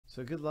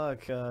So good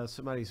luck.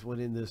 Somebody's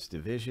winning this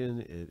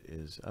division. It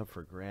is up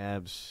for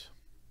grabs.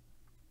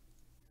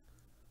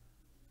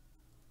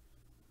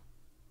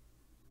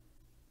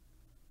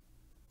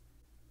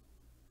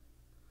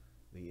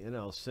 The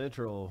NL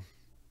Central.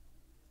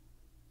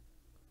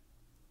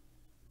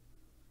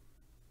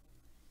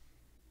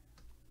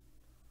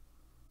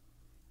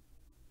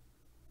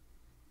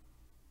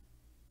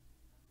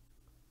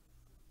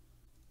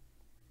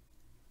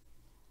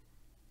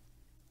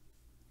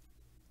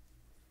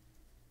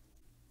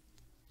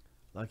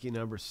 Lucky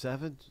number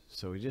 7.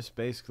 So we just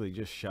basically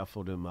just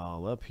shuffled them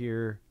all up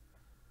here.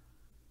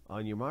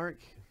 On your mark,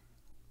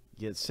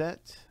 get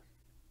set,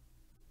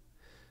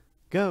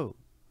 go.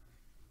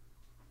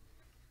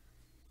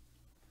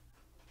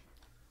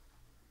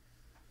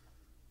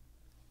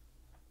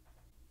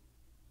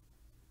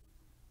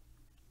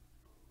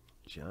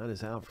 John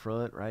is out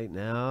front right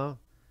now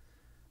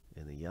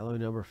in the yellow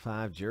number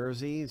 5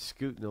 jersey,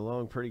 scooting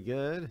along pretty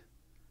good.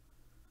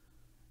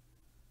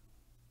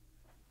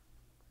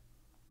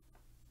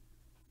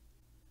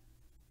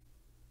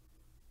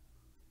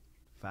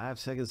 Five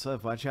seconds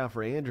left. Watch out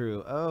for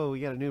Andrew. Oh,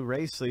 we got a new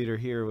race leader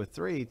here with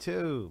 3,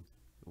 2,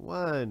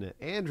 1.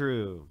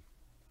 Andrew.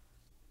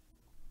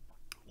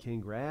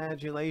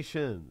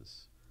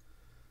 Congratulations.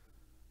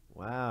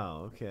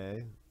 Wow,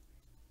 okay.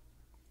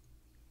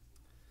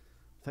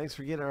 Thanks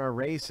for getting our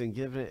race and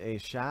giving it a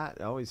shot.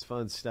 Always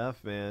fun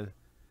stuff, man.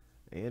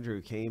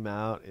 Andrew came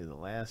out in the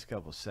last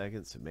couple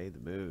seconds and made the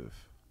move.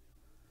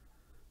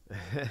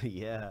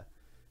 Yeah.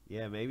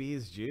 Yeah, maybe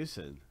he's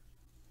juicing.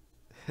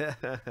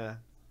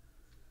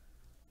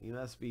 He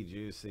must be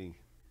juicing.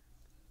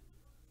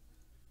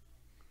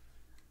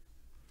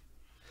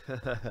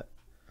 That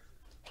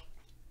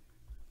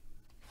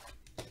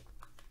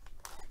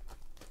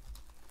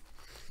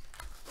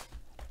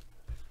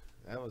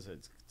was a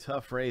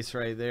tough race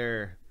right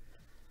there.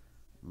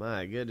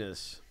 My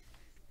goodness.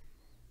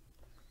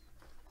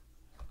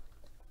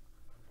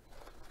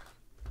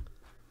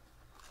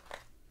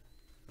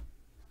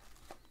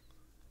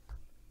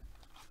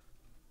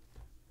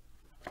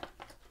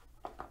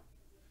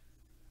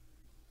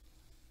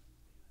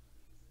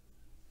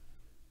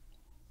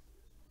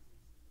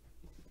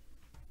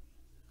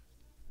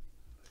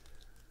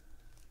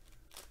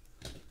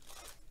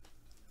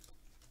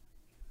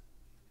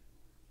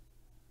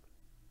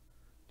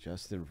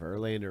 Justin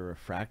Verlander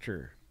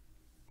refractor.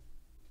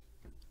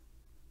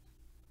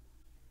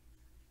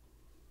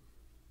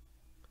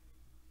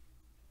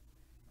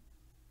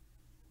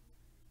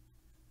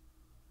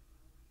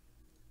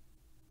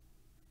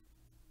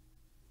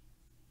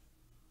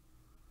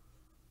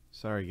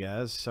 Sorry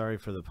guys, sorry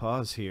for the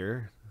pause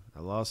here.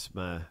 I lost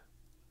my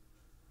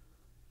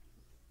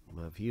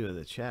view of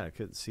the chat. I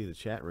couldn't see the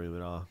chat room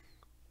at all.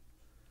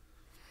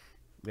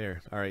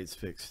 There. All right, it's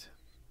fixed.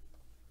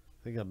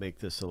 I think I'll make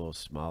this a little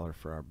smaller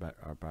for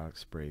our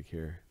box break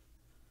here.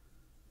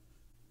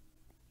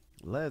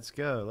 Let's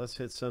go. Let's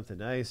hit something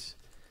nice.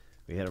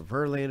 We had a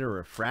Verlander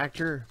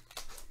refractor.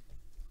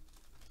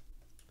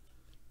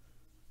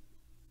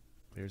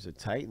 There's a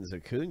Titans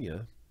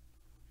Acuna.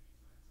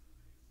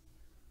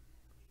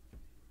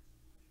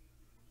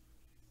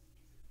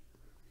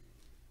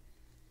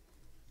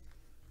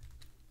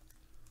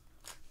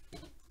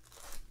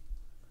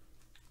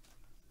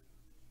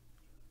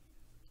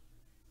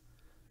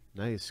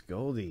 Nice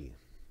Goldie.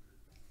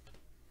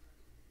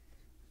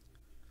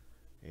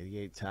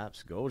 88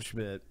 Topps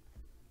Goldschmidt.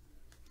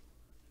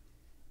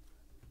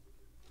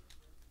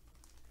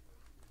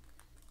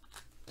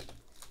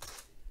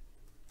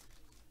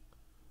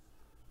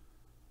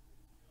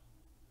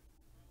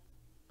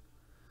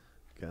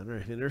 Gunnar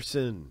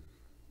Henderson.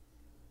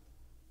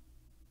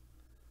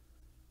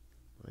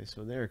 Nice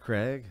one there,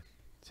 Craig.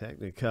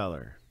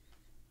 Technicolor.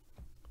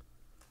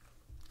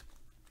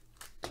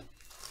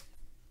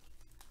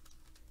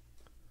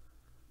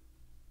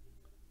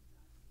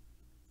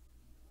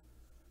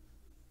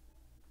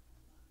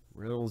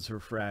 Reynolds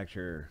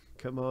refractor.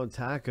 Come on,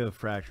 Taco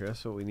fractor.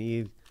 That's what we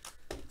need.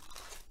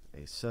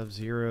 A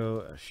Sub-Zero,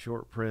 a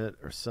short print,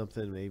 or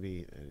something.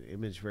 Maybe an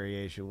image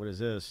variation. What is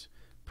this?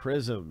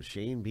 Prism.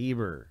 Shane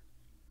Bieber.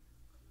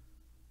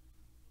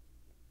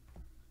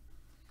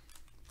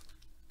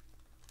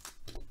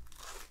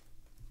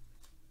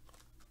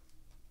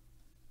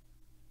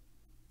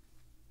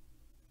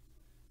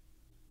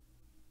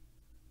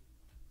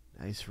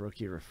 Nice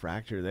rookie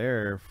refractor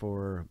there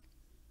for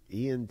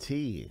ENT.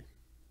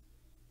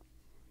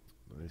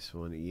 Nice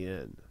one,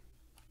 Ian.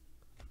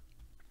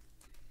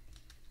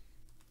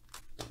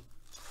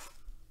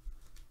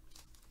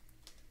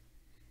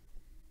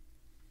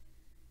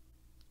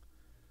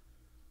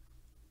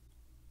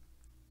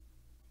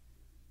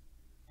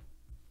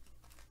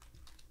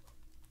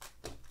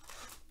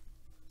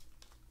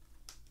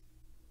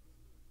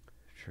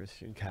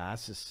 Tristan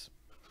Casas.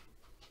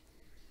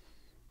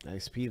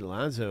 Nice Pete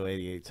Alonso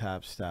 88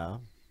 top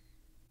style.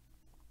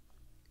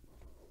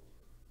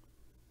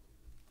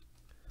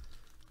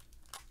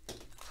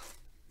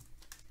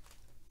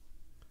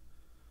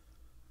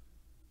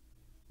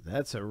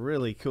 That's a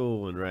really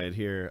cool one right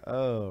here.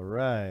 Oh,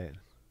 right.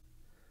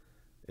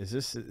 Is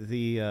this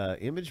the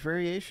image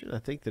variation? I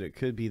think that it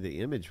could be the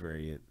image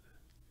variant.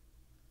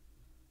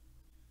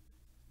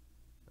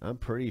 I'm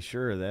pretty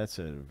sure that's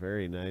a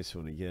very nice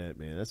one to get,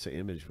 man. That's an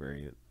image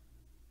variant.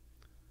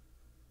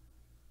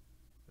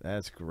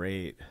 That's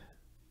great.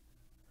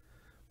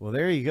 Well,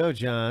 there you go,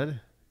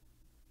 John.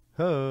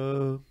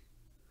 Ho.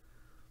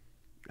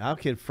 I'll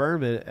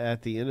confirm it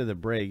at the end of the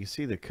break. You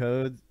see the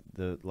code,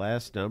 the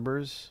last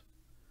numbers?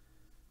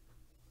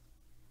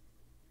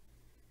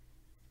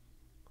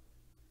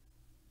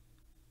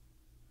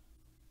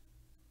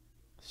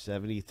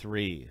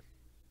 $73.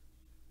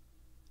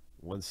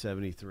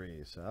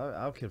 173. So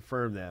I'll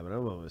confirm that, but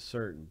I'm almost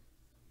certain.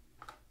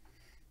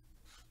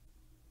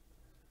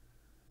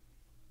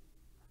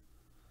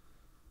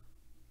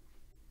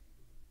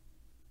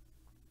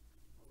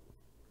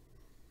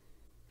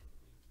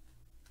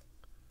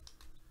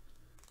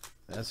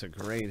 That's a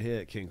great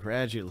hit.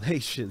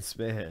 Congratulations,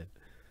 man.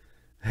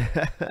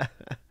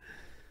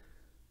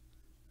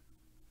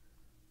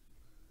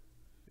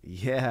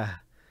 Yeah.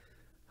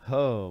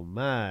 Oh,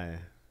 my.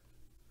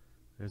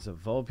 There's a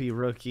Volpe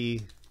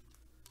rookie.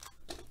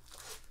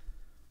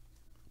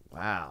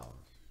 Wow.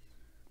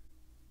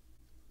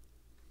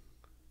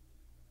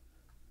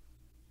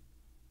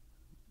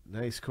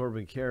 Nice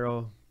Corbin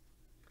Carroll.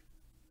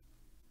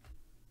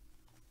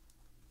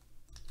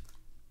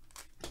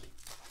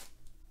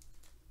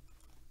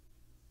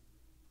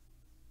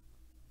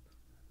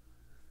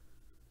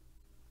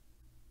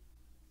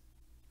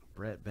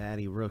 Brett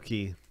Batty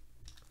rookie.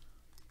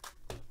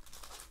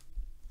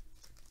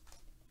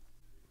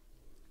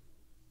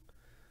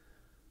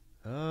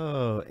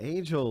 Oh,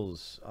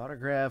 Angels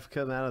autograph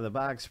come out of the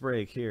box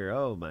break here.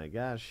 Oh my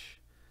gosh.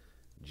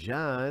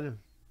 John,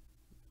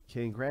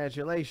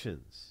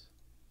 congratulations.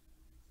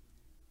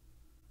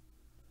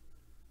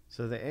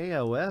 So the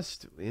AL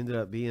West ended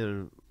up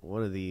being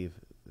one of the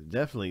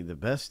definitely the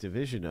best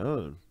division to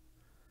own,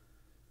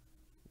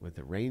 with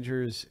the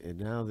Rangers and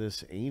now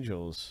this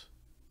Angels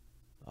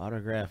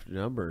autograph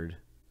numbered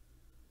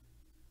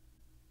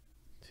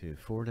to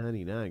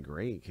 499.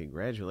 Great.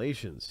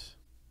 Congratulations.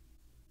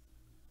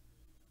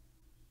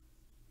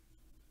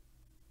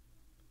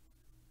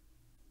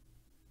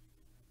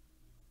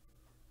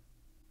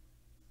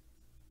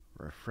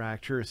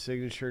 Refractor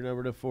signature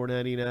number to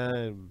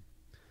 499.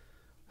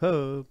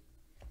 Ho.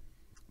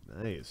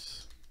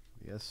 Nice.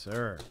 Yes,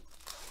 sir.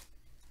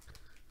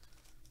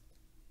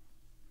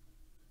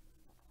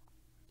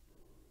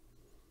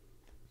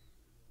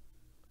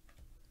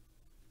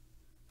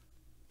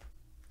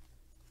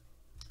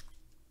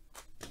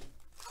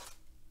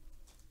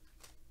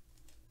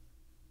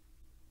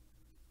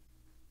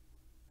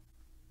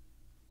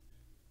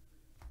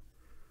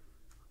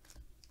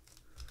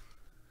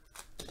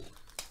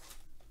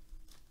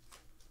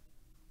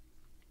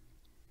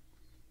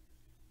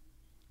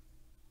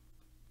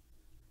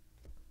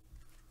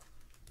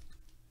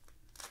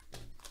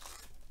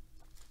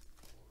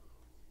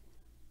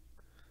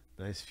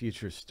 Nice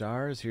future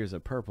stars. Here's a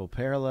purple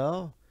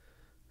parallel.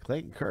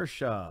 Clayton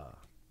Kershaw.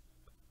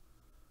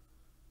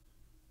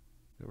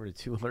 Number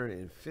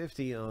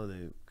 250 on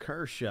the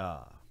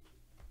Kershaw.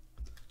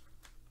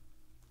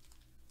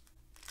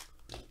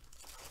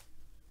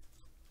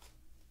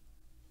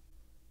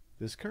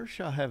 Does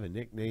Kershaw have a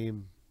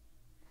nickname?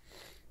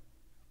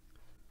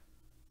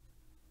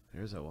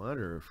 There's a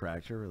Wander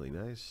refractor. Really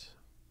nice.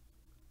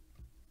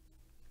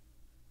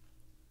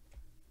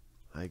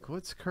 Like,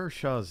 what's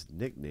Kershaw's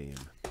nickname?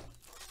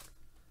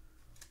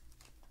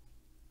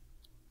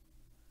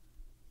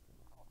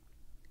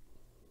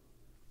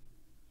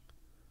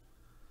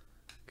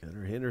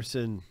 Gunnar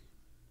Henderson.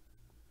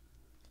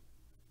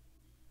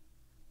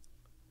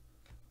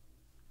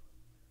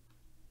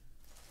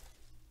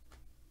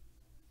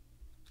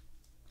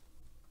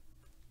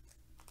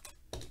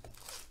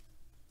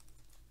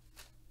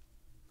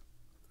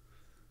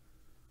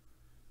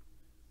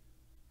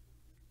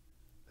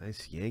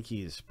 Nice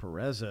Yankees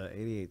Pereza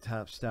 88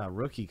 top style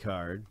rookie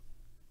card.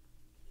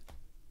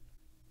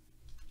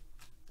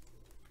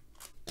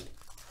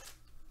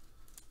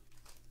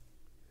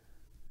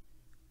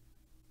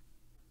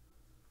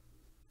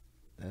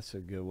 That's a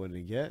good one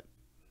to get.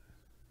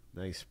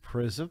 Nice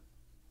prism.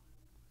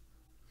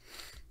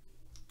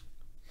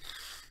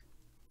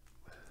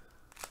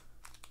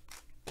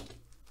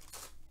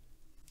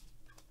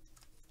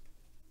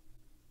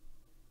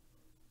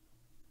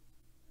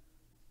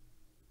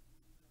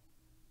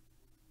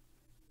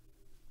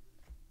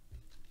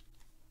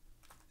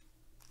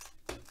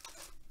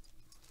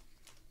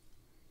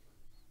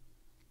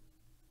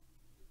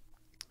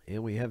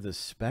 And we have the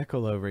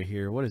speckle over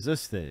here. What is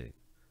this thing?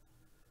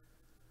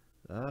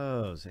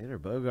 Oh, Xander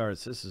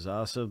Bogaerts. This is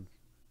awesome.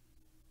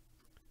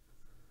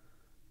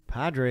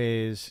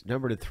 Padres,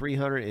 number to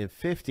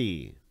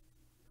 350.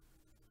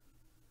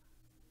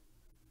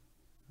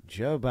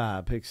 Joe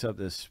Bob picks up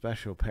this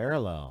special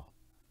parallel.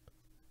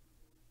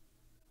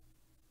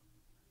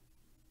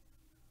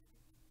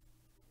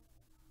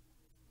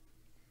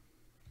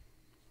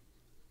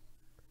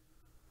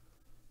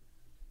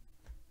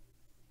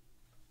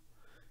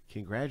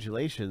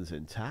 Congratulations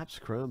in Topps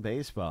Chrome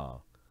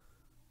Baseball.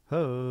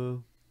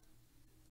 Ho!